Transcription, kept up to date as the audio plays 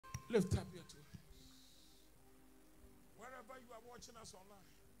Lift up your two hands. Wherever you are watching us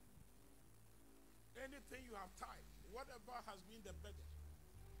online, anything you have tied, whatever has been the burden,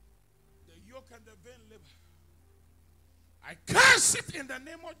 the yoke and the vain labor, I curse it in the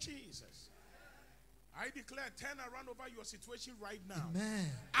name of Jesus. I declare, turn around over your situation right now. Amen.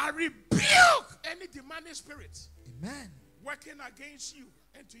 I rebuke any demonic spirit. Amen. Working against you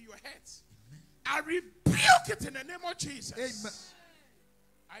and to your head. Amen. I rebuke it in the name of Jesus. Amen.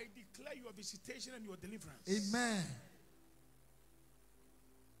 I declare your visitation and your deliverance. Amen.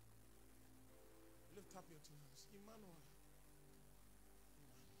 Lift up your two hands. Emmanuel.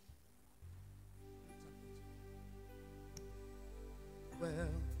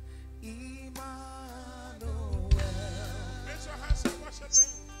 Well, Emmanuel. Raise your hands and worship him.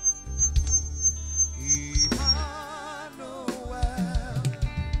 Emmanuel.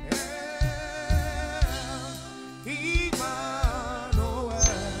 Emmanuel.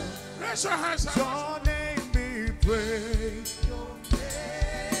 Raise your hands and your name be praised. Your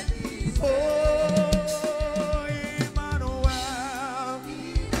name be praised. Oh, Emmanuel.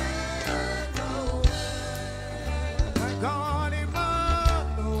 Emmanuel. My God, Emmanuel.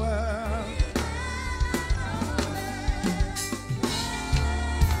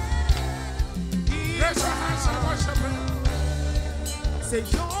 raise your hands and worship him. Say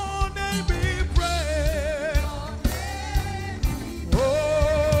your name be praised.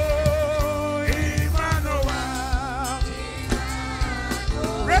 Oh, Emmanuel.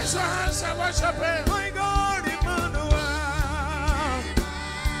 Raise your hands and worship him. My God, Emmanuel.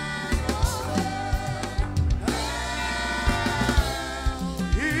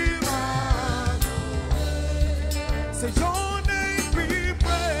 Emmanuel. Say your name be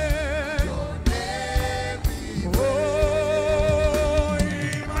praised. Your name be praised. Oh,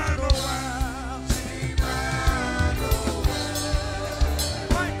 Emmanuel.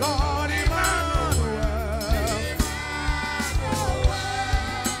 My God, Emmanuel.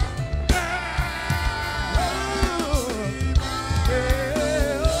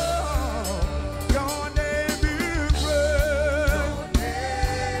 Your name be praised.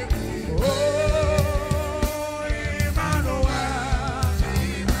 Oh, Emmanuel.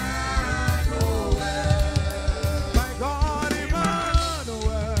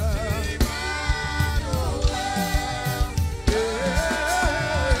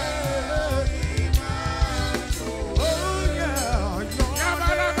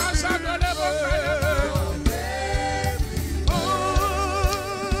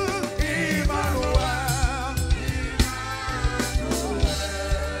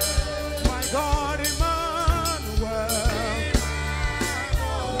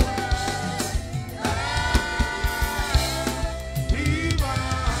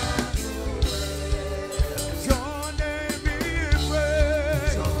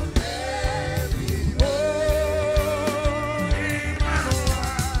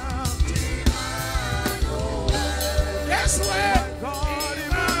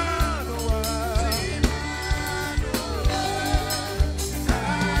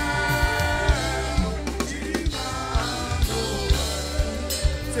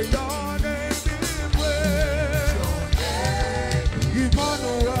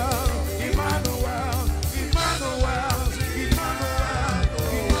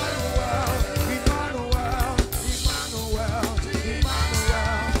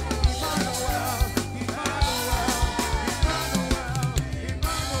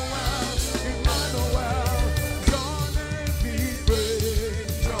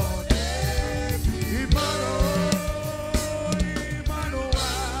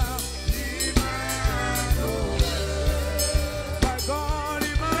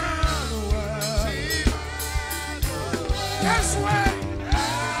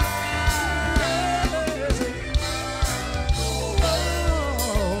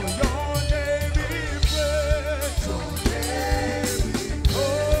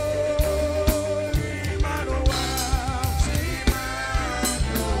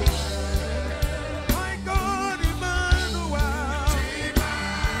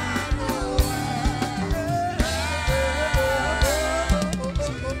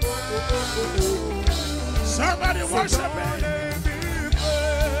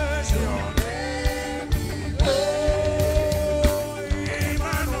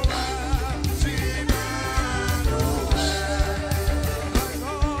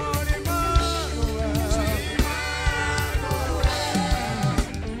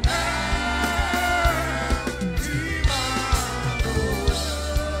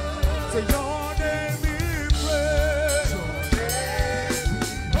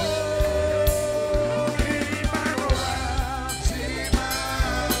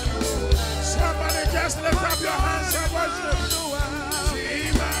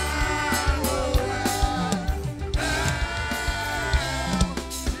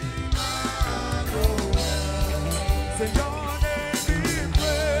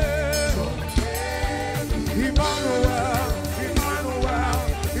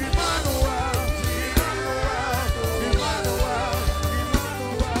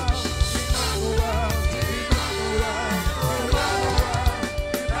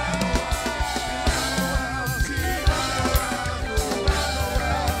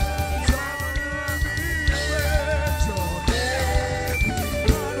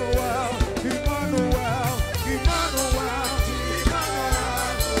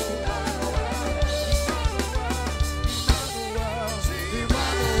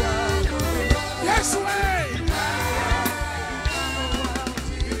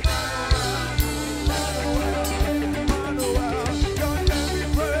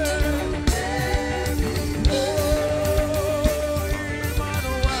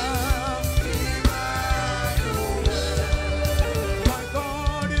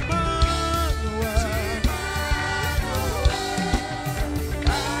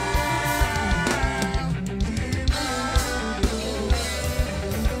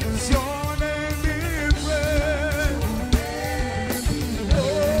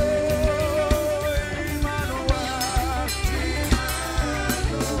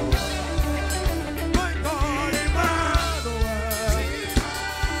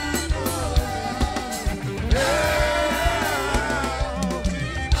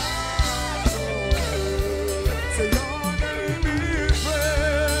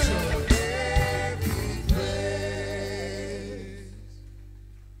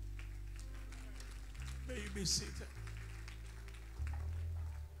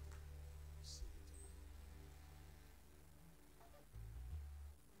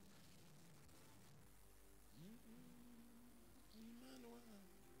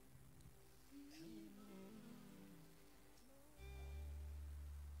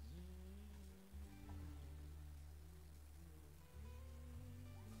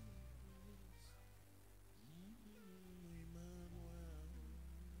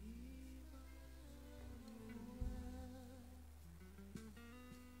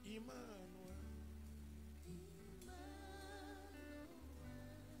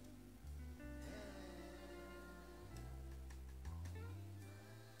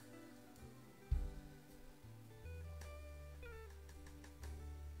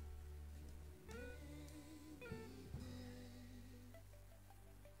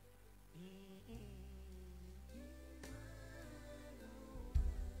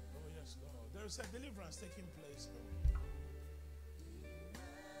 is a deliverance taking place.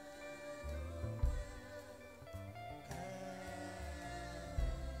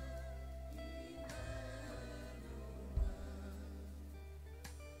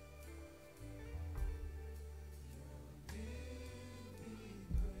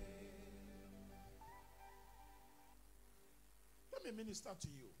 Let me minister to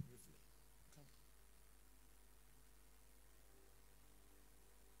you briefly. Come.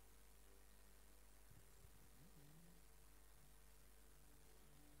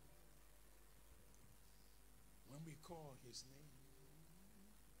 When we call his name,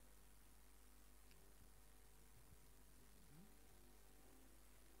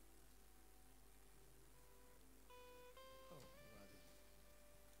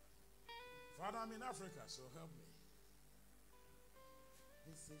 Father, I'm in Africa, so help me.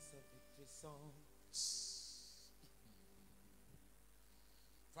 This is a victory song.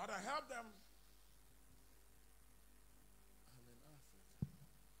 Father, help them. I'm in Africa.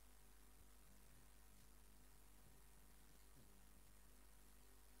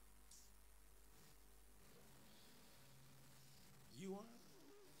 You are.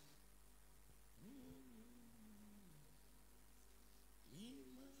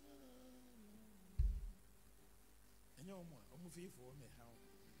 And you're more. I'm for me. How?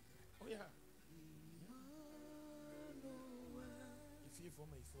 Oh, yeah. If you for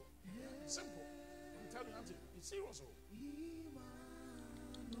me, for simple. I'm telling you, Auntie, it's serious.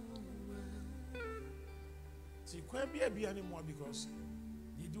 See, you can't be anymore because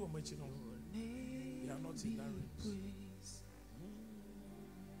you do a much, you know. You are not in that range.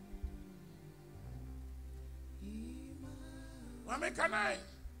 I mean, can I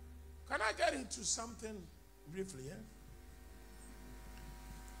get into something briefly? Yeah?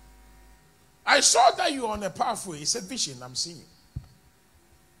 I saw that you are on a pathway. It's a vision I'm seeing.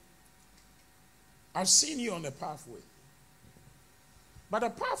 I've seen you on a pathway. But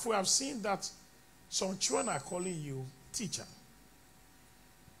the pathway, I've seen that some children are calling you teacher.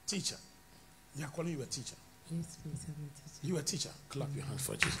 Teacher. They are calling you a teacher. Yes, please, I'm a teacher. You a teacher. Clap your hands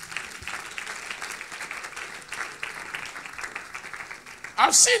for Jesus.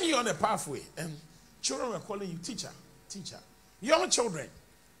 I've seen you on a pathway, and children were calling you teacher, teacher. Young children,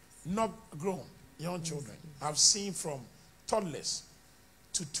 not grown, young children. I've seen from toddlers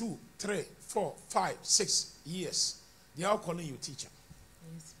to 2, 3, 4, 5, 6 years. They are all calling you teacher.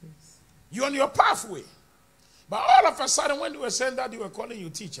 Yes, please. You're on your pathway. But all of a sudden, when they were saying that they were calling you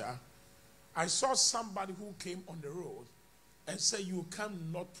teacher, I saw somebody who came on the road and said, you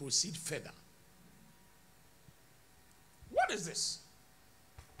cannot proceed further. What is this?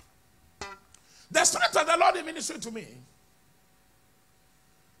 The Spirit of the Lord is ministering to me.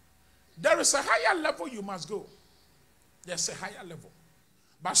 There is a higher level you must go. There's a higher level.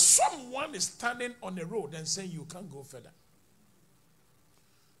 But someone is standing on the road and saying you can't go further.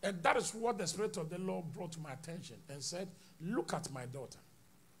 And that is what the Spirit of the Lord brought to my attention and said, look at my daughter.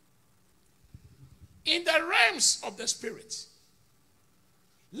 In the realms of the Spirit,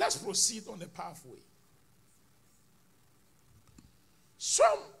 let's proceed on the pathway.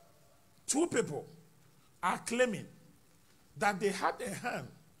 Some 2 people are claiming that they had a hand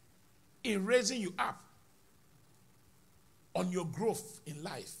in raising you up on your growth in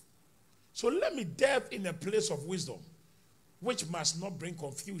life. So let me delve in a place of wisdom, which must not bring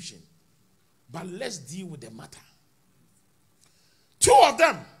confusion, but let's deal with the matter. 2 of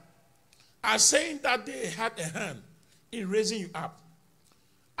them are saying that they had a hand in raising you up.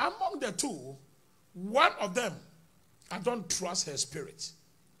 Among the 2, one of them, I don't trust her spirit.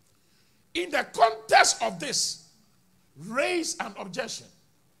 In the context of this, raise an objection.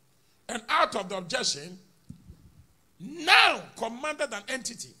 And out of the objection, now commanded an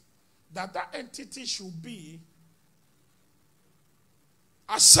entity, that entity should be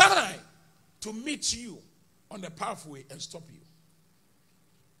assigned to meet you on the pathway and stop you.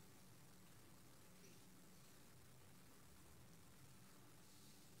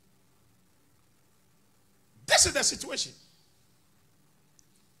 This is the situation.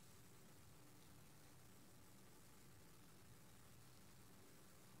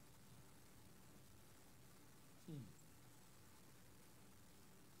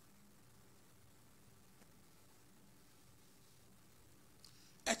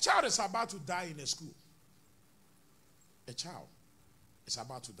 A child is about to die in a school. A child is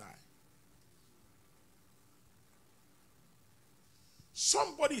about to die.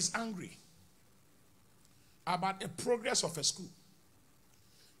 Somebody is angry about the progress of a school,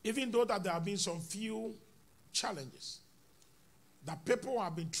 even though that there have been some few challenges that people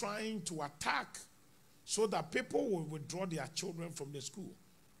have been trying to attack so that people will withdraw their children from the school.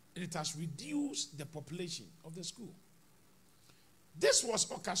 It has reduced the population of the school. This was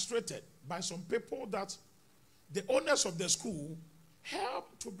orchestrated by some people that the owners of the school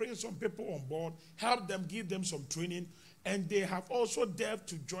helped to bring some people on board, help them, give them some training, and they have also dared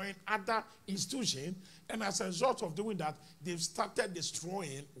to join other institutions, and as a result of doing that, they've started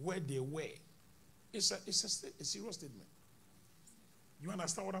destroying where they were. It's a serious statement. You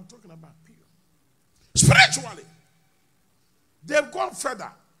understand what I'm talking about? Period. Spiritually, they've gone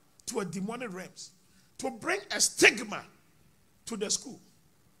further to a demonic realms to bring a stigma to the school,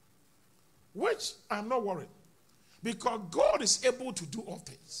 which I'm not worried, because God is able to do all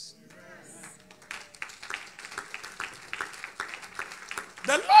things.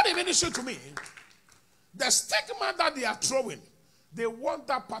 The Lord even said to me, the stigma that they are throwing, they want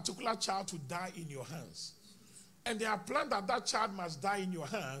that particular child to die in your hands. And they have planned that that child must die in your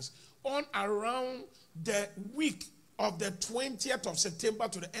hands on around the week of the 20th of September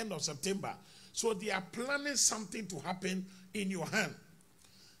to the end of September. So they are planning something to happen in your hand.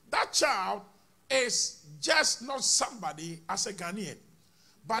 That child is just not somebody as a Ghanaian,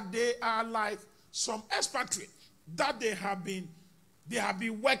 but they are like some expatriate that they have been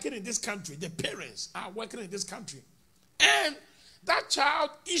working in this country. The parents are working in this country. And that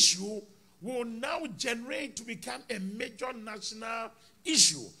child issue will now generate to become a major national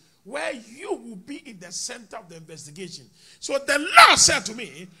issue where you will be in the center of the investigation. So the Lord said to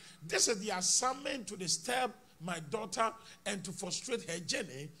me, this is the assignment to disturb my daughter and to frustrate her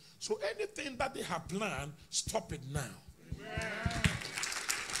journey. So anything that they have planned, stop it now. Amen.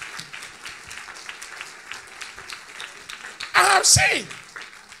 I have seen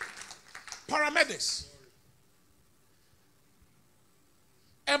paramedics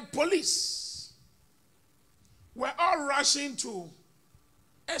and police were all rushing to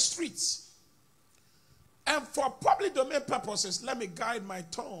a street. And for public domain purposes, let me guide my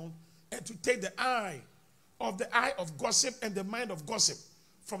tongue and to take the eye of gossip and the mind of gossip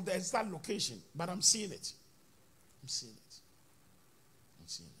from the exact location. But I'm seeing it. I'm seeing it. I'm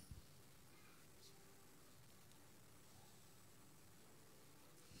seeing it.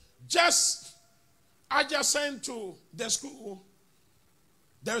 Just adjacent to the school,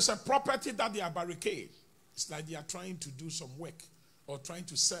 there is a property that they are barricaded. It's like they are trying to do some work or trying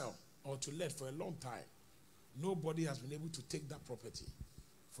to sell or to let for a long time. Nobody has been able to take that property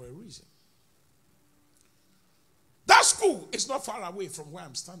for a reason. That school is not far away from where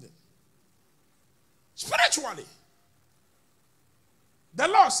I'm standing. Spiritually, the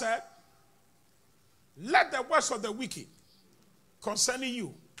Lord said, let the words of the wicked concerning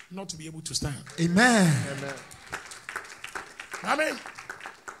you not to be able to stand. Amen. Amen. Amen.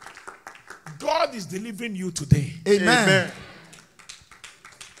 God is delivering you today. Amen.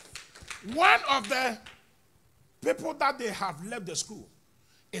 One of the people that they have left the school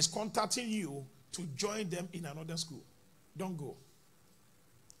is contacting you to join them in another school. Don't go.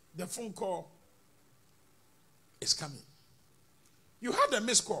 The phone call is coming. You had a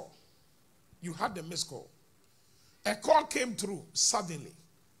missed call. You had the missed call. A call came through suddenly.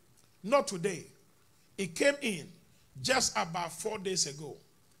 Not today. It came in just about 4 days ago.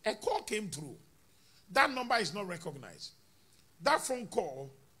 A call came through. That number is not recognized. That phone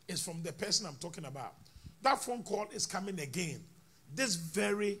call is from the person I'm talking about. That phone call is coming again. This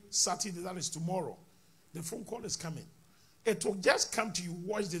very Saturday, that is tomorrow. The phone call is coming. It will just come to you.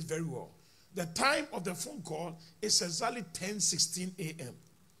 Watch this very well. The time of the phone call is exactly 10:16 a.m.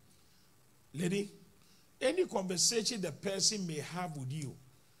 Lady, any conversation the person may have with you,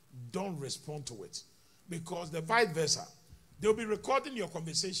 don't respond to it. Because the vice versa, they'll be recording your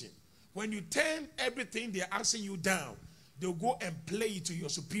conversation. When you turn everything they're asking you down, they'll go and play it to your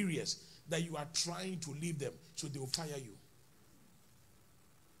superiors that you are trying to leave them. So they'll fire you.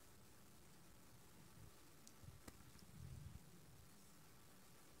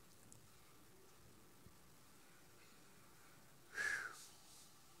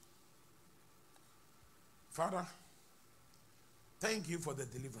 Father, thank you for the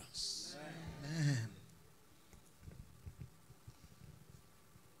deliverance. Amen.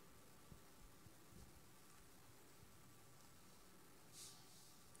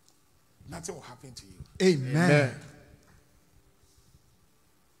 Nothing will happen to you. Amen.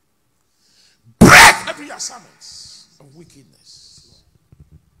 Break every assignment of wickedness.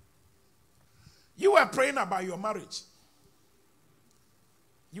 You were praying about your marriage.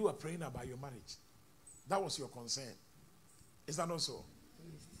 You were praying about your marriage. That was your concern. Is that not so?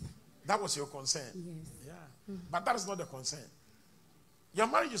 Yes. That was your concern. Yes. Yeah. But that is not the concern. Your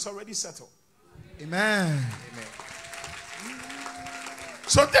marriage is already settled. Amen. Amen.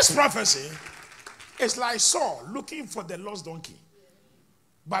 So this prophecy is like Saul looking for the lost donkey.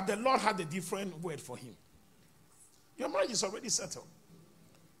 But the Lord had a different word for him. Your marriage is already settled.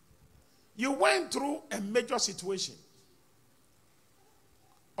 You went through a major situation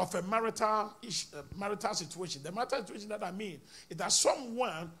of a marital situation. The marital situation that I mean is that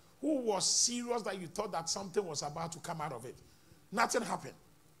someone who was serious that you thought that something was about to come out of it. Nothing happened.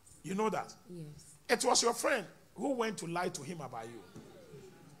 You know that? Yes. It was your friend who went to lie to him about you.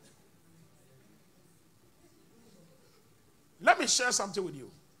 Let me share something with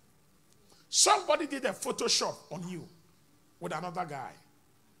you. Somebody did a Photoshop on you with another guy.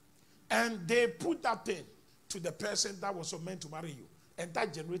 And they put that thing to the person that was meant to marry you. And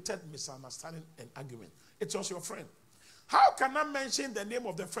that generated misunderstanding and argument. It was your friend. How can I mention the name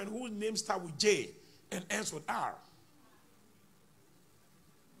of the friend whose name starts with J and ends with R?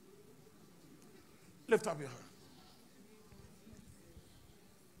 Lift up your hand.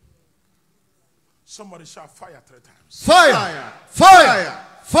 Somebody shout fire 3 times. Fire! Fire!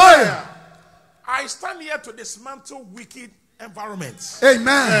 Fire! I stand here to dismantle wicked environments.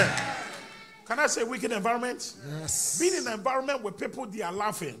 Amen. Can I say wicked environment? Yes. Being in an environment where people, they are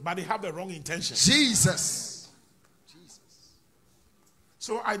laughing, but they have the wrong intention. Jesus.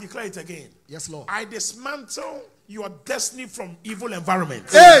 So I declare it again. Yes, Lord. I dismantle your destiny from evil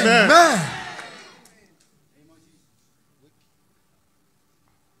environments. Amen.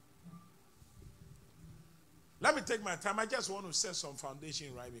 Let me take my time. I just want to set some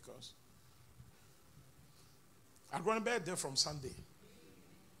foundation right because I'm going to be there from Sunday.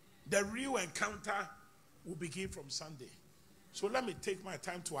 The real encounter will begin from Sunday. So let me take my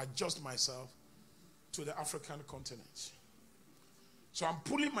time to adjust myself to the African continent. So I'm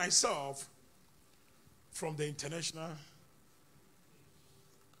pulling myself from the international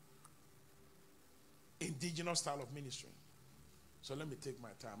indigenous style of ministry. So let me take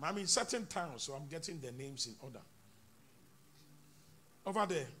my time. I'm in certain towns, so I'm getting the names in order. Over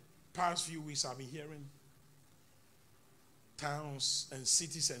the past few weeks, I've been hearing towns and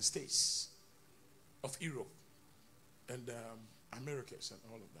cities and states of Europe and Americas and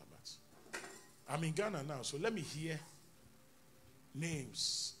all of that. But I'm in Ghana now, so let me hear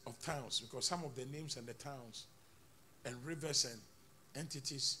names of towns, because some of the names and the towns and rivers and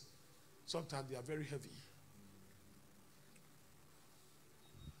entities, sometimes they are very heavy.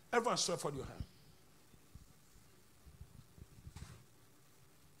 Everyone stretch forth your hand.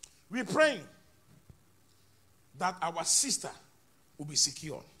 We're praying that our sister will be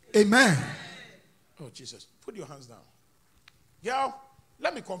secure. Amen. Oh, Jesus. Put your hands down. Girl,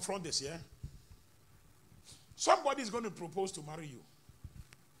 let me confront this, yeah? Somebody is going to propose to marry you.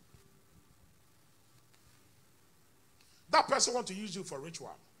 That person wants to use you for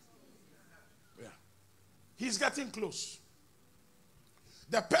ritual. Yeah. He's getting close.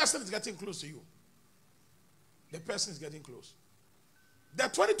 The person is getting close to you. The person is getting close. The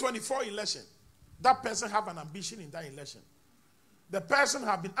 2024 election, that person have an ambition in that election. The person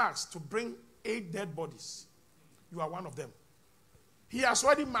have been asked to bring 8 dead bodies. You are one of them. He has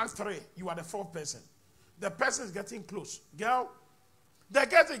already marked 3. You are the 4th person. The person is getting close. Girl,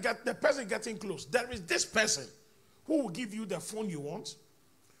 the person is getting close. There is this person who will give you the phone you want,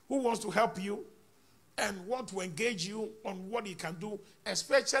 who wants to help you, and want to engage you on what he can do,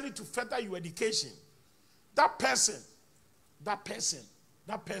 especially to further your education. That person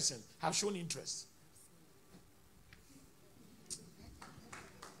has shown interest.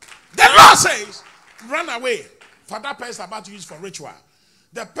 The law says, run away, for that person about to use for ritual.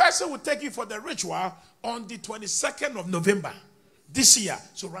 The person will take you for the ritual on the 22nd of November this year.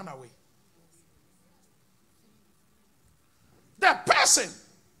 So run away. The person.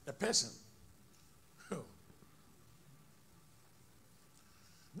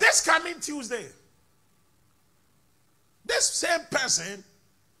 This coming Tuesday, this same person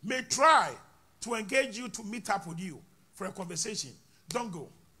may try to engage you to meet up with you for a conversation. Don't go.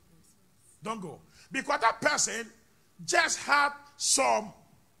 Don't go. Because that person just had some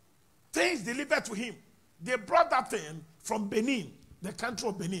things delivered to him. They brought that thing from Benin, the country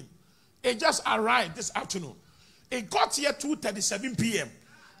of Benin. It just arrived this afternoon. It got here 2:37 p.m.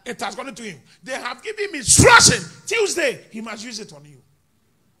 It has gone to him. They have given him instruction. Tuesday, he must use it on you.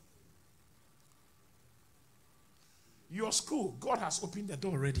 Your school, God has opened the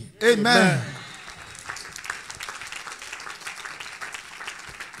door already. Amen.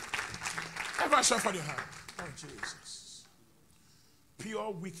 Everyone shout for your hand. Oh, Jesus.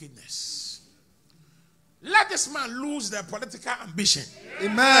 Pure wickedness. Let this man lose their political ambition.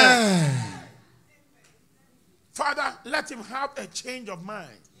 Amen. Father, let him have a change of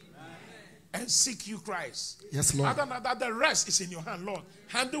mind. And seek you, Christ. Yes, Lord. Other than that, the rest is in your hand, Lord.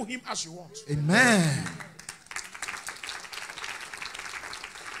 Handle him as you want. Amen.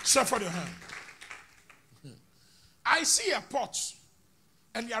 Stretch forth your hand. I see a pot,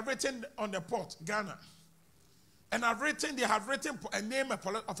 and they are written on the pot, Ghana. And they have written a name of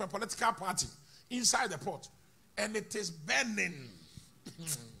a political party inside the pot. And it is burning.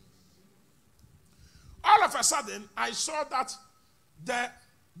 All of a sudden, I saw that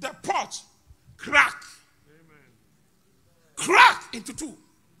the pot crack. Crack into two.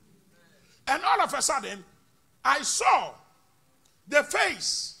 And all of a sudden, I saw the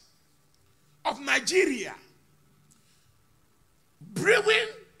face of Nigeria brewing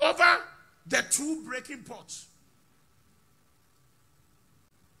over the two breaking pots.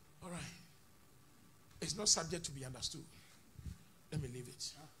 All right. It's not subject to be understood. Let me leave it.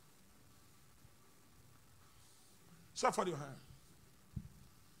 So for your hand.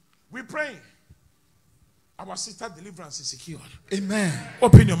 We pray. Our sister deliverance is secured. Amen.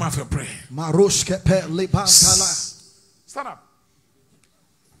 Open your mouth and pray. Stand up.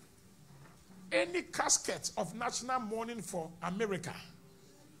 Any casket of national mourning for America,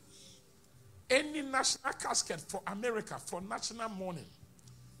 any national casket for America for national mourning,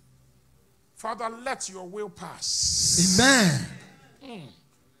 Father, let your will pass. Amen.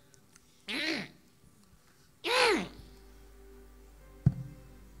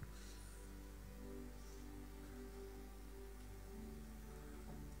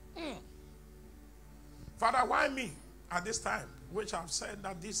 Father, why me at this time? Which I've said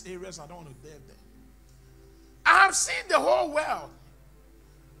that these areas I don't want to delve there. I have seen the whole world.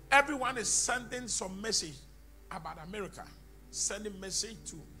 Everyone is sending some message about America. Sending message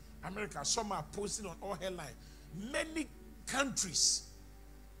to America. Some are posting on all headlines. Many countries,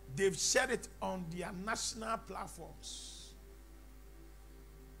 they've shared it on their national platforms.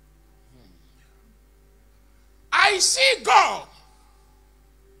 I see God.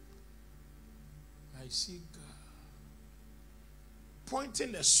 I see God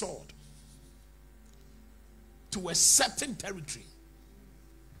pointing a sword to a certain territory.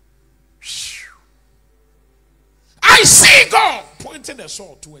 I see God pointing a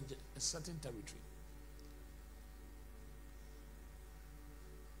sword to a certain territory.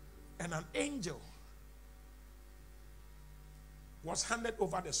 And an angel was handed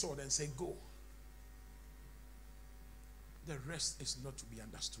over the sword and said, go. The rest is not to be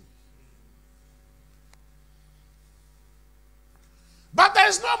understood. But there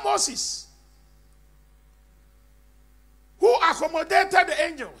is no Moses who accommodated the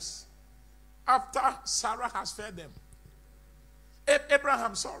angels after Sarah has fed them.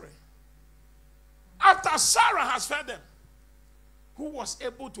 Abraham, sorry. After Sarah has fed them, who was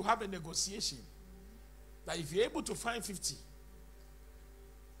able to have a negotiation that if you're able to find 50,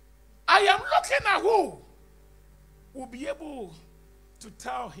 I am looking at who will be able to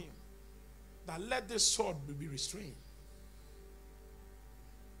tell him that let this sword be restrained.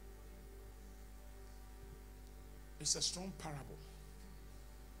 It's a strong parable.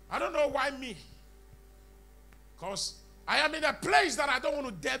 I don't know why me. Because I am in a place that I don't want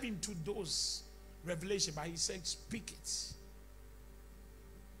to delve into those revelations. But he said, speak it.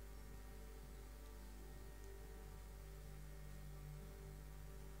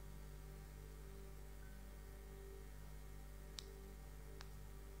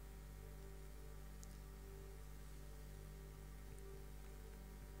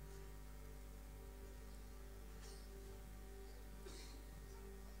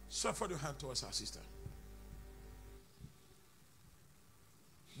 Stretch forth your hand towards our sister.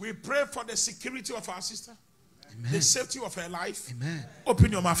 We pray for the security of our sister. Amen. The safety of her life. Amen.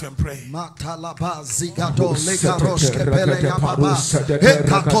 Open your mouth and pray.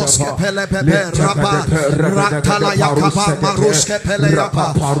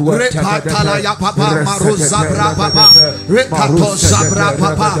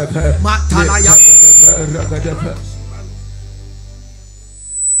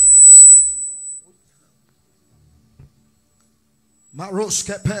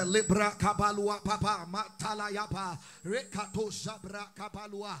 Maroskepe libra kabalua papa matala yapa rekato zabra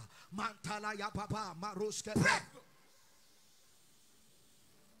kabalua matala yapa maroskepe.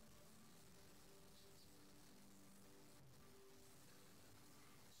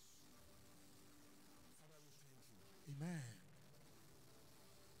 Amen.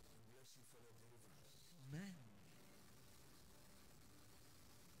 Amen.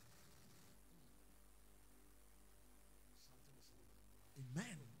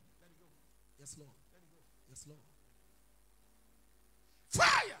 Amen. Yes, Lord. Yes, Lord.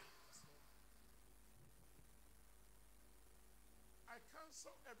 Fire! I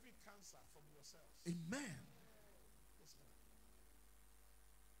cancel every cancer from yourselves. Amen. Yes, ma'am.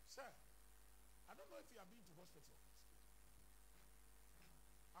 Sir, I don't know if you have been to hospital.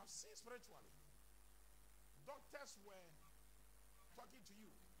 I've seen spiritually. Doctors were talking to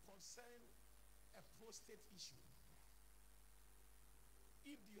you concerning a prostate issue.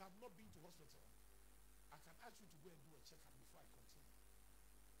 If you have not been to hospital, I can ask you to go and do a checkup before I continue.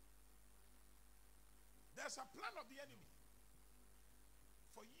 There's a plan of the enemy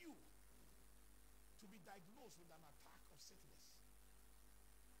for you to be diagnosed with an attack of sickness,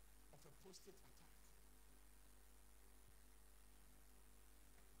 of a prostate attack.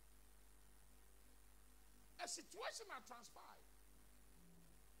 A situation had transpired.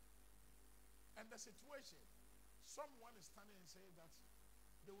 And the situation, someone is standing and saying that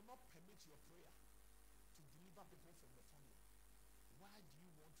they will not permit your prayer to deliver people from the family. Why do you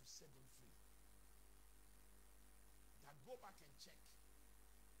want to set them free? That go back and check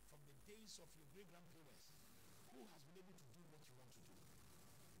from the days of your great-grandparents who has been able to do what you want to do.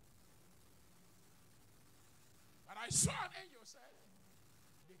 But I saw an angel said,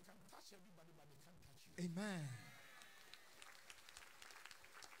 they can touch everybody, but they can't touch you. Amen.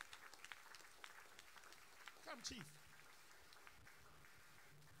 Come, Chief.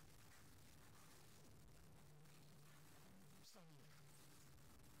 Stand here.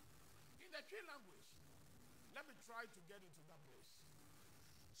 In the tree language, let me try to get into that place.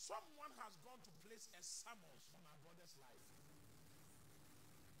 Someone has gone to place a summons on our brother's life.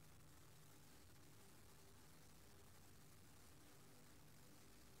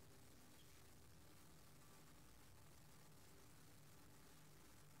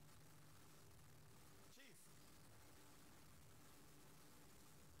 Chief,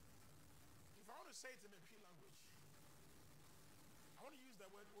 if I want to say it in the P language, I want to use the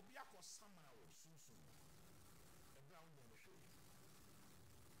word Obiako Sama or Susu. A brown man.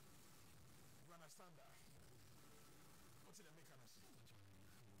 You understand that? What's in the mechanism?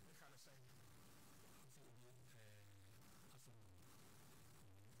 Mechanism.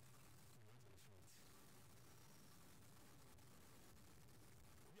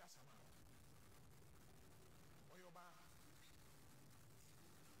 Obiasama. Oyoba.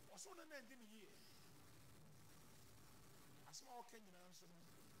 What's on the end in the year? A small Kenyan answer.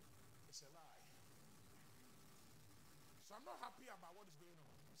 It's a lie. So I'm not happy about what is going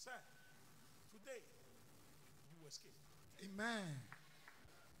on. Sir, today you escape. Amen.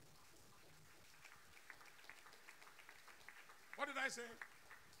 What did I say?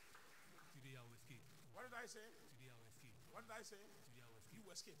 Today I will escape. What did I say? Today I will escape. What did I say? Today I will escape.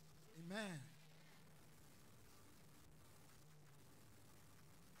 You escape. Amen.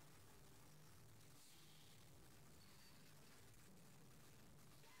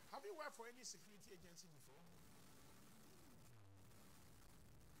 Have you worked for any security agency before?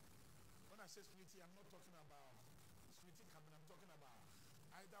 When I say security, I'm not talking about security company. I'm talking about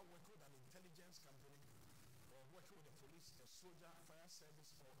either working with an intelligence company or working with the police, the soldier, fire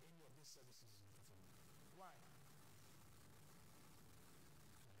service, or any of these services. Why?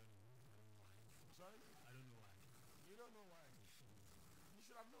 Sorry? I don't know why. You don't know why? You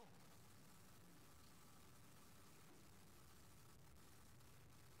should have known.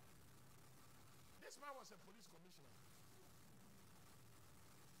 This man was a police commissioner.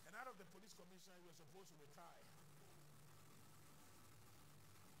 And out of the police commissioner, he was supposed to retire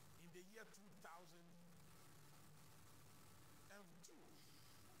in the year 2002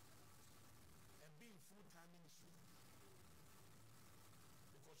 and be in full-time ministry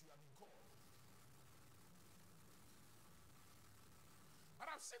because you have been called.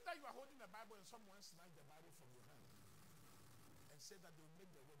 But I've seen that you are holding the Bible and someone snatched the Bible from your hand and said that they will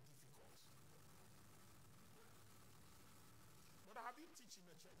make the work difficult. But have you teach in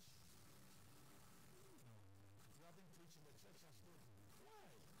the church? No. You haven't preached in the church as well. Why?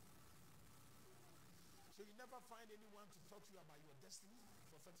 So you never find anyone to talk to you about your destiny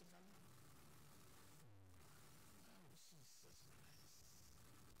prophetically? Oh, Jesus Christ.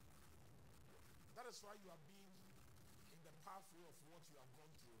 That is why you have been in the pathway of what you have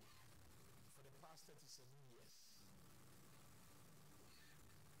gone through for the past 37 years.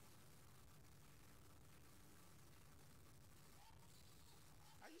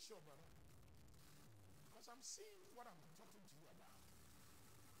 Are you sure, brother? Because I'm seeing what I'm talking to you about.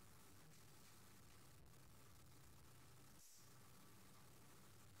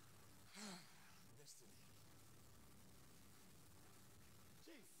 Destiny.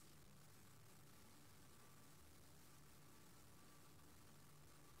 Chief.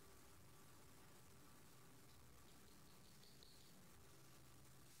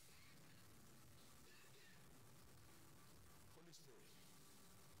 Holy Spirit,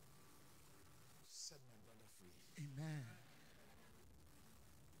 set my brother free. Amen.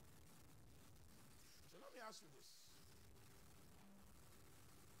 So let me ask you this.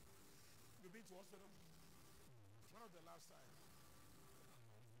 been to hospital? One of the last times.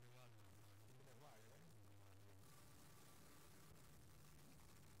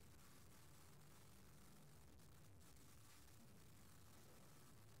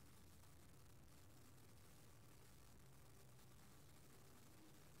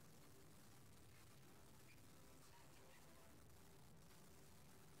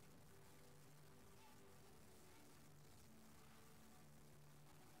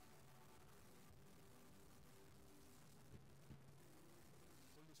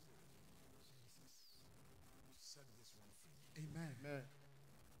 Set this one free. Amen. Amen.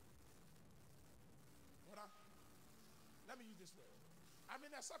 Let me use this word. I'm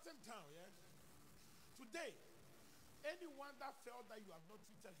in a certain town, yeah? Today, anyone that felt that you have not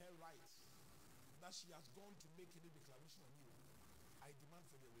treated her right, that she has gone to make any declaration on you, I demand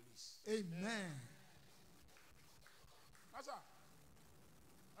for your release. Amen. Asa.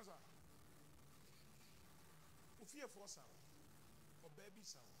 Fear for sound, or baby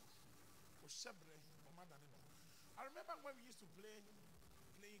sound, or shebre, or madanino. I remember when we used to playing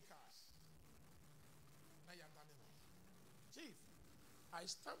cars. Chief, I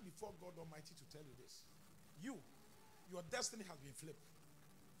stand before God Almighty to tell you this. Your destiny has been flipped.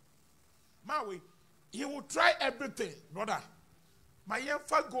 Maui, he will try everything, brother. My young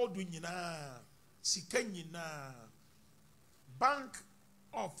gold winina, Sikanyina, Bank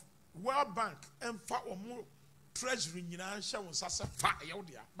of World Bank, and Faomu Treasury Nina, Shawon Sasa Fa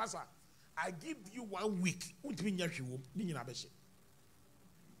Yodia. Masa, I give you 1 week.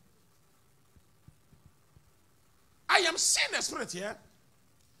 I am seeing a spirit here.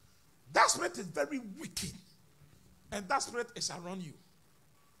 That spirit is very wicked. And that spirit is around you.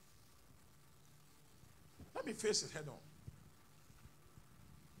 Let me face it head on.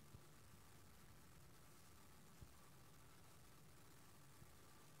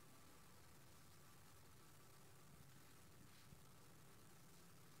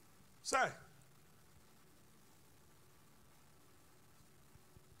 Say.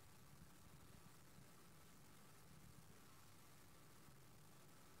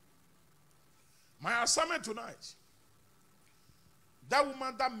 My assignment tonight, that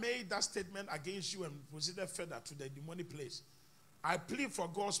woman that made that statement against you and proceeded further to the demonic place, I plead for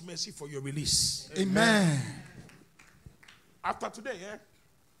God's mercy for your release. Amen. After today,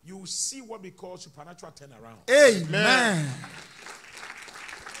 you will see what we call supernatural turnaround. Amen.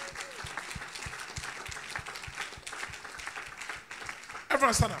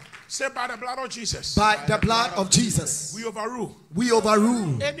 Everyone stand up. Say, by the blood of Jesus. By the blood of Jesus. We overrule. We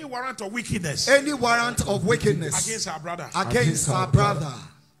overrule Any warrant of wickedness. Any warrant of wickedness. Against our brother. Against our brother.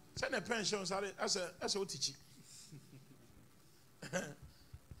 Send a pension. That's a teaching.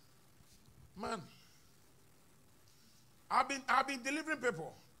 Man. I've been delivering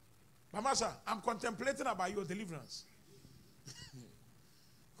people. Mama sir, I'm contemplating about your deliverance.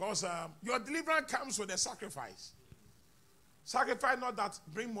 Because your deliverance comes with a sacrifice. Sacrifice, not that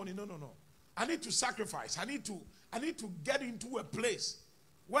bring money. No. I need to sacrifice. I need to get into a place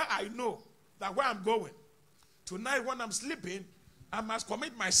where I know that where I'm going. Tonight when I'm sleeping, I must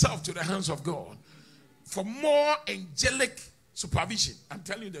commit myself to the hands of God for more angelic supervision. I'm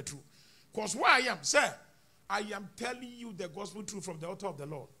telling you the truth. Because where I am, sir, I am telling you the gospel truth from the altar of the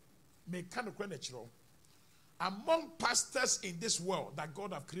Lord. Among pastors in this world that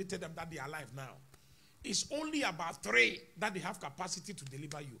God have created them that they are alive now, it's only about 3 that they have capacity to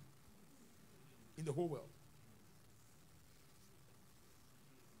deliver you in the whole world.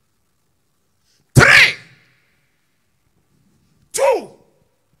 3! 2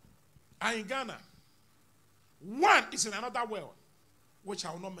 are in Ghana. 1 is in another world, which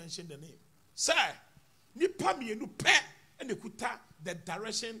I will not mention the name. Sir, nipa mienu pe enekuta the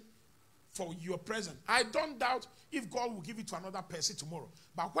direction for your present. I don't doubt if God will give it to another person tomorrow.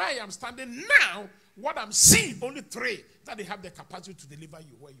 But where I am standing now, what I'm seeing, only 3 that they have the capacity to deliver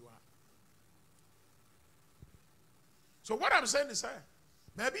you where you are. So what I'm saying is,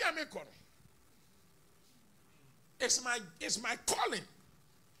 maybe I'm a calling. It's my calling.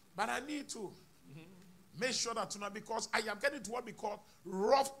 But I need to make sure that tonight, because I am getting to what we call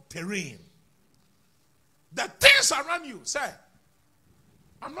rough terrain. The things around you, say,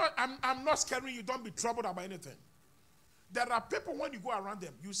 I'm not scaring you. Don't be troubled about anything. There are people, when you go around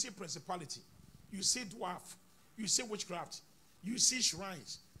them, you see principality, you see dwarf, you see witchcraft, you see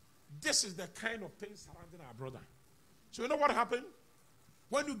shrines. This is the kind of thing surrounding our brother. So you know what happened?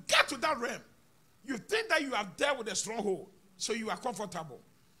 When you get to that realm, you think that you are there with a stronghold, so you are comfortable.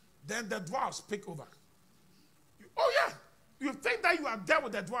 Then the dwarves pick over. Oh yeah, you think that you are there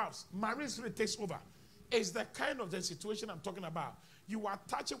with the dwarves. Marine spirit takes over. It's the kind of the situation I'm talking about. you are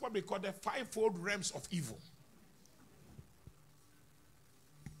touching what we call the fivefold realms of evil.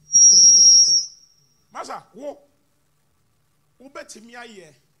 Master,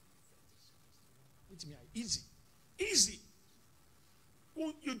 easy. Easy.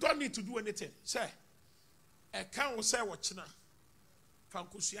 You don't need to do anything. Say, I can't say what China.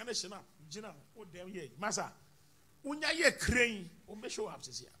 Fankusiana Shina, Jina, oh damn ye. Master, unya ye crane, or make sure I'm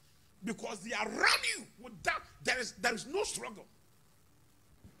here. Because they are running without, there is no struggle.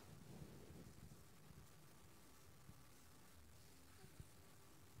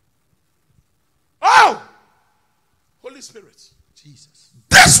 Oh! Holy Spirit. Jesus.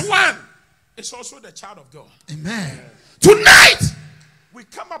 This one is also the child of God. Amen. Tonight, we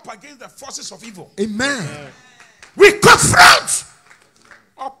come up against the forces of evil. Amen. We confront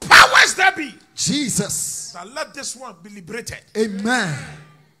our powers that be. Jesus. That let this one be liberated. Amen.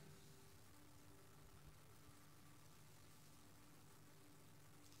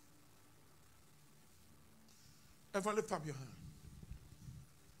 Everyone lift up your hand.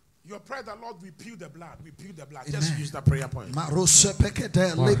 Your prayer, the Lord, we peel the blood. We peel the blood. Just use that prayer point. Marose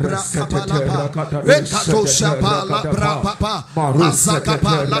pekete libra kapalapa rekato shapa labra papa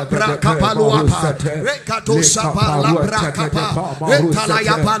masakapa labra kapaluapa rekato shapa labra kapa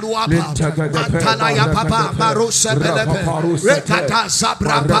retalaya paluapa antalaya papa marose pelepe rekata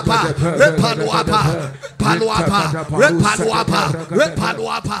sabra papa repaluapa paluapa repaluapa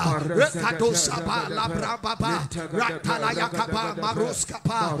repaluapa rekato shapa labra papa ratalaya kapa maros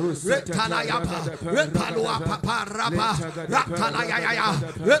kapa Repaluapa, Repaluapa, Rapa, Rapalayaya,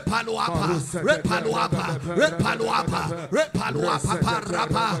 Repaluapa, Repaluapa, Repaluapa, Repaluapa,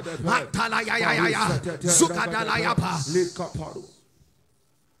 Rapa, Atalayaya, Sukadalayapa.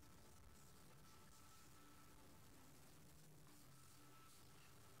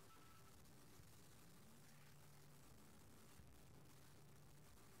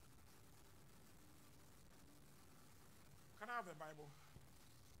 Can I have a Bible?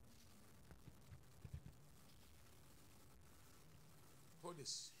 Hold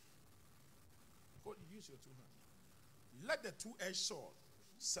this. Use your two hands. Let the two-edged sword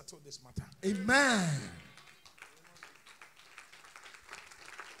settle this matter. Amen.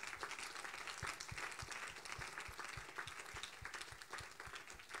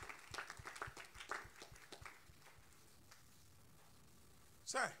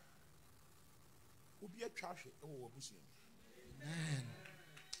 Say, will be a trash. Amen.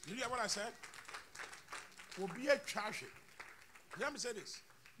 You hear what I said? Will be a trash. Let me say this.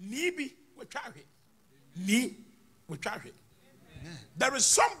 Nibi will try it. Ni will try it. There is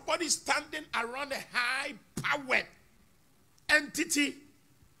somebody standing around a high powered entity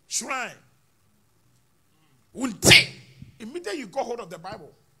shrine. Immediately you go hold of the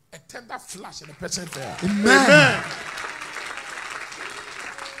Bible, a tender flash and a person there. Amen. Amen.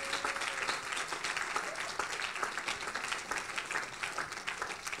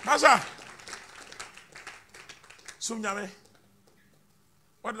 Master, Sunyame.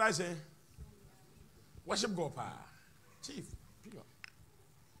 What did I say? Worship God, pa. Chief.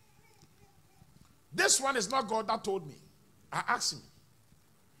 This one is not God that told me. I asked him.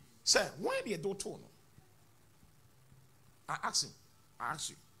 Say, why did you do it? I asked him. I asked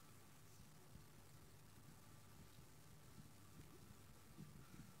you.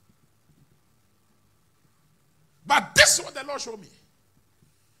 But this is what the Lord showed me.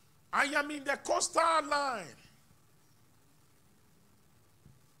 I am in the coastal line.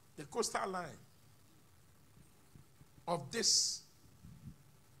 The coastal line of this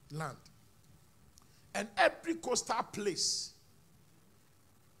land. And every coastal place,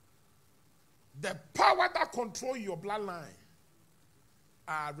 the power that control your bloodline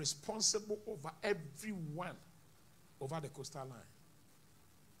are responsible over everyone over the coastal line.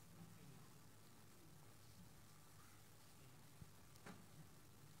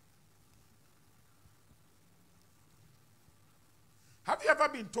 Have you ever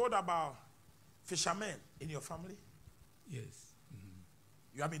been told about fishermen in your family? Yes.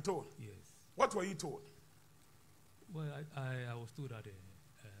 You have been told? Yes. What were you told? Well, I was told that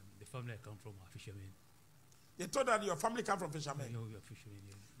the family I come from are fishermen. They told that your family come from fishermen. I know we are fishermen,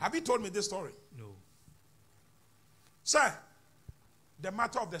 yes. Have you told me this story? No. Sir, the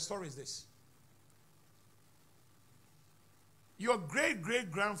matter of the story is this. Your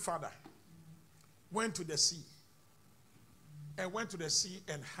great-great-grandfather went to the sea. And went to the sea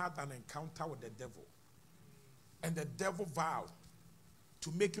and had an encounter with the devil. And the devil vowed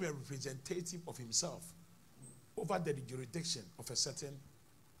to make him a representative of himself over the jurisdiction of a certain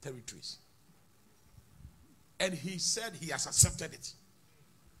territories. And he said he has accepted it.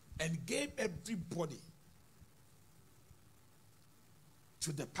 And gave everybody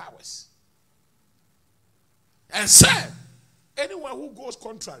to the powers. And said, anyone who goes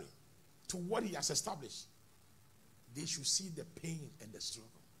contrary to what he has established, they should see the pain and the struggle.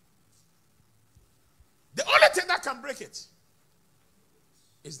 The only thing that can break it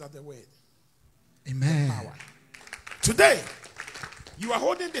is that the word. Amen. The power. Today, you are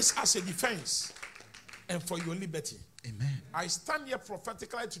holding this as a defense and for your liberty. Amen. I stand here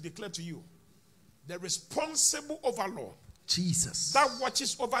prophetically to declare to you, the responsible overlord, Jesus, that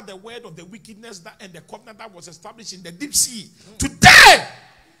watches over the word of the wickedness that and the covenant that was established in the deep sea. Today,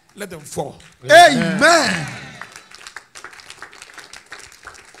 let them fall. Amen.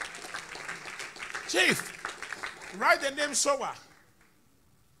 Chief, write the name sower.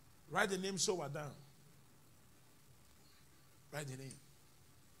 Write the name sower down. Write the name.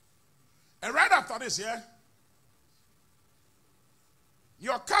 And right after this, yeah,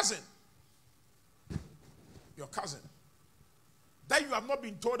 your cousin, that you have not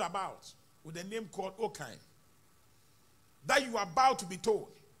been told about, with a name called Okai, that you are about to be told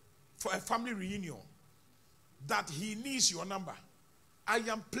for a family reunion, that he needs your number. I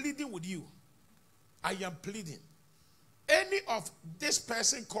am pleading with you. I am pleading. Any of this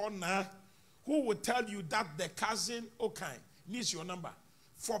person called Na who will tell you that the cousin Okai needs your number,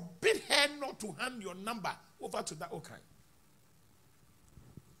 forbid her not to hand your number over to that Okai.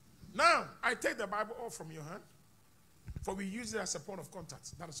 Now, I take the Bible off from your hand, for we use it as a point of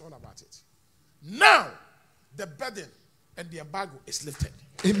contact. That is all about it. Now, the burden and the embargo is lifted.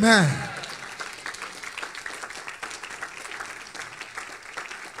 Amen.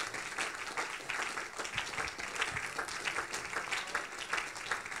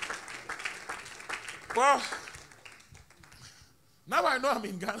 Well, now I know I'm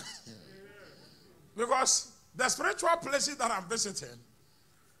in Ghana. Because the spiritual places that I'm visiting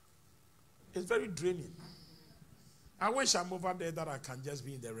is very draining. I wish I'm over there that I can just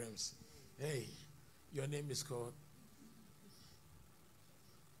be in the realms. Hey, your name is called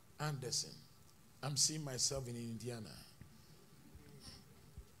Anderson. I'm seeing myself in Indiana.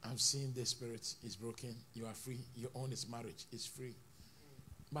 I'm seeing the spirit is broken. You are free. Your own is marriage. It's free.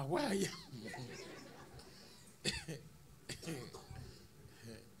 But where are you?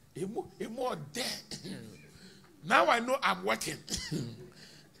 More dead. Now I know I'm working.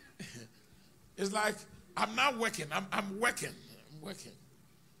 It's like I'm not working. I'm working. I'm working.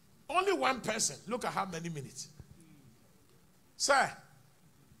 Only one person. Look at how many minutes. Sir.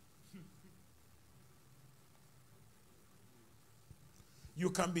 You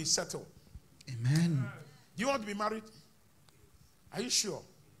can be settled. Amen. Do you want to be married? Are you sure?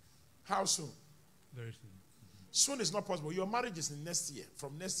 How soon? Very soon. Soon is not possible. Your marriage is in next year.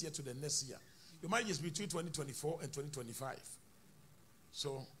 From next year to the next year. Your marriage is between 2024 and 2025.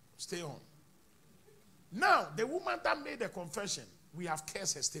 So, stay on. Now, the woman that made the confession, we have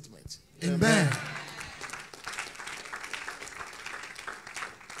cursed her statement. Amen.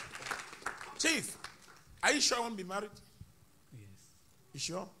 Chief, are you sure you want to be married? Yes. You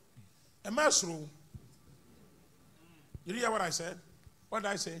sure? A mass room. You hear what I said? What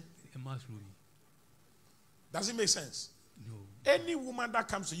did I say? A mass room. Does it make sense? No. Any woman that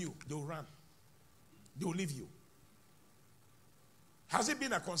comes to you, they will run. They will leave you. Has it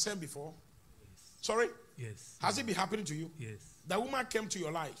been a concern before? Yes. Sorry? Yes. Has it been happening to you? Yes. The woman came to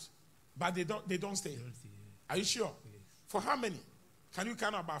your life, but they don't stay. They don't see, yeah. Are you sure? Yes. For how many? Can you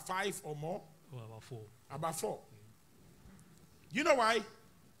count about 5 or more? Oh, about 4. About 4. You know why?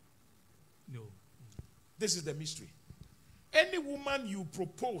 No. This is the mystery. Any woman you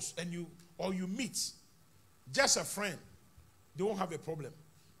propose and you meet, just a friend, they won't have a problem.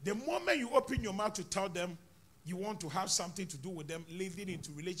 The moment you open your mouth to tell them you want to have something to do with them, leading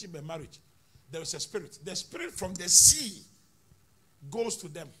into relationship and marriage, there is a spirit. The spirit from the sea goes to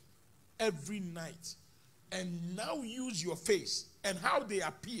them every night and now use your face. And how they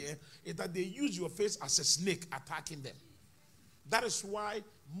appear is that they use your face as a snake attacking them. That is why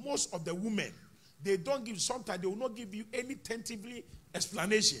most of the women, they don't give, sometimes they will not give you any tentatively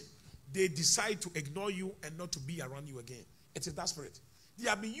explanation. They decide to ignore you and not to be around you again. It is that spirit. They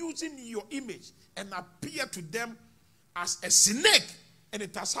have been using your image and appear to them as a snake. And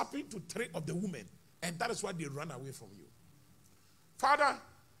it has happened to 3 of the women. And that is why they run away from you. Father,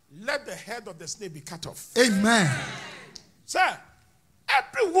 let the head of the snake be cut off. Amen. Sir,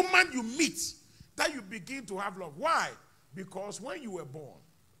 every woman you meet, that you begin to have love. Why? Because when you were born,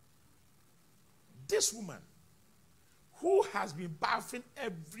 this woman, who has been bathing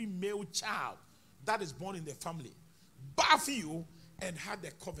every male child that is born in the family, bathed you and had the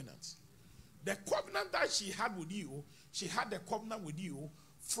covenant. The covenant that she had with you, she had the covenant with you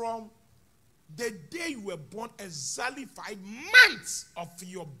from the day you were born, exactly 5 months of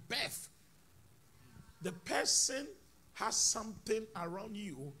your birth, the person has something around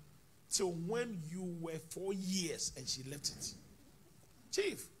you till when you were 4 years and she left it.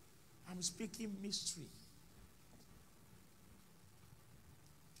 Chief, I'm speaking mystery.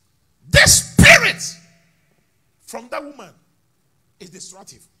 This spirit from that woman is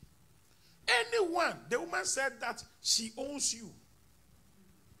destructive. Anyone, the woman said that she owns you.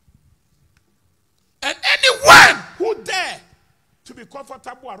 And anyone who dare to be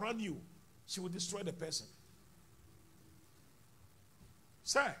comfortable around you, she will destroy the person.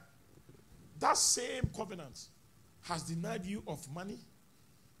 Sir, that same covenant has denied you of money,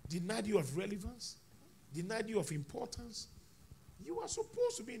 denied you of relevance, denied you of importance. You are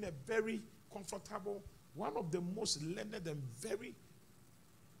supposed to be in a very comfortable, one of the most learned and very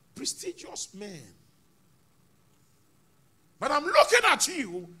prestigious men. But I'm looking at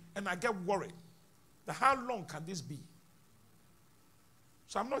you and I get worried. How long can this be?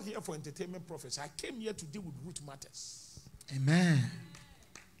 So I'm not here for entertainment prophecy. I came here to deal with root matters. Amen.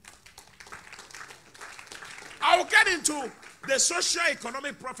 I'll get into the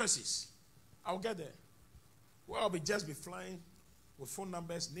socio-economic prophecies. I'll get there. Well, I'll just be flying with phone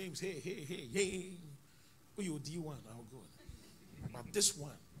numbers, names. Hey. Who you D1? I'll go. But this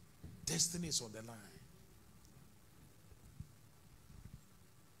one, destiny is on the line.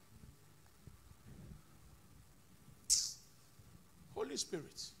 Holy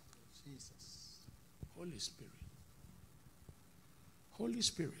Spirit. Jesus. Holy Spirit. Holy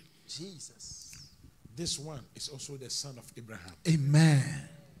Spirit. Jesus. This one is also the son of Abraham. Amen.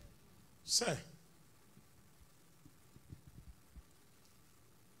 Sir,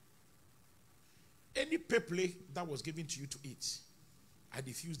 any people that was given to you to eat, I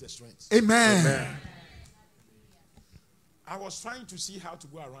diffuse the strength. Amen. Amen. I was trying to see how to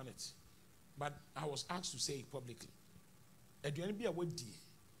go around it, but I was asked to say it publicly.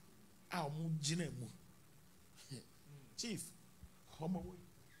 Chief,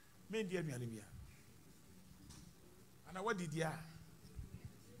 and what did you?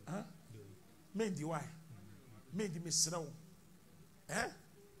 Mendi why? Mendi misrao.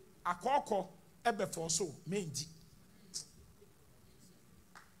 Akoko ebe for so mendi.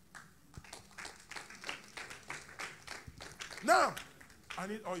 Now, I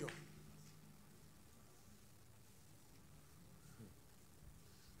need oil.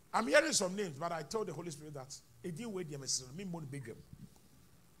 I'm hearing some names, but I told the Holy Spirit that it didn't wait. Me more big game.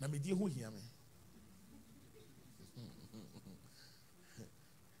 Na me di who hear me.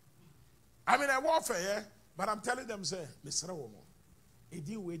 I'm in a warfare, yeah? But I'm telling them, say, Mr. Womo, it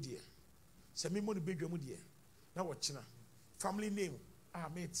didn't wait there. Say me more big game there. Now what China? Family name.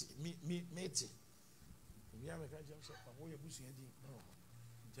 Mate. We have a guy jumps up and we are busy. No.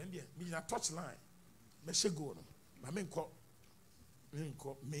 Jendia, me a touch line. Me she go no. My main call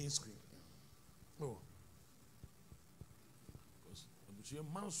main screen. Oh. Because you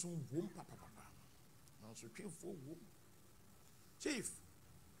man soon womb papa. Now so painful womb. Chief,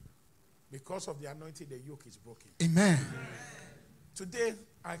 because of the anointing, the yoke is broken. Amen. Today,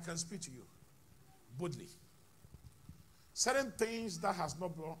 I can speak to you boldly. Certain things that has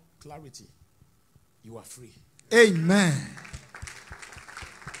not brought clarity, you are free. Amen.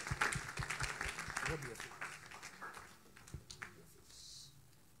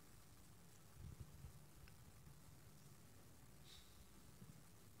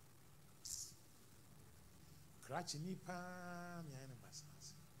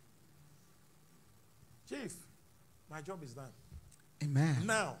 Chief, my job is done. Amen.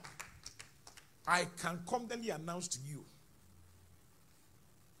 Now, I can confidently announce to you,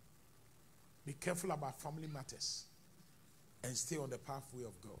 be careful about family matters and stay on the pathway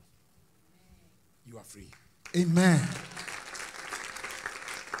of God. You are free. Amen.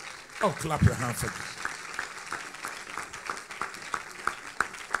 Oh, clap your hand for this.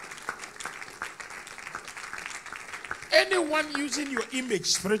 Anyone using your image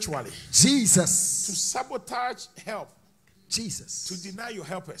spiritually, Jesus, to sabotage help, Jesus, to deny your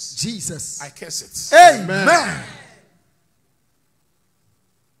helpers, Jesus, I curse it. Amen.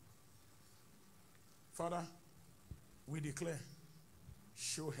 Father, we declare,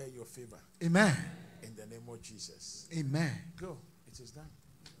 show her your favor. Amen. In the name of Jesus. Amen. Go. It is done.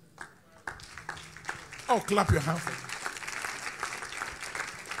 Oh, clap your hand for me.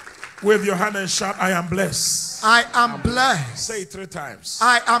 Wave your hand and shout, I am blessed. I am blessed. Say it 3 times.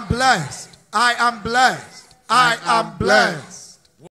 I am blessed. I am blessed. I am blessed.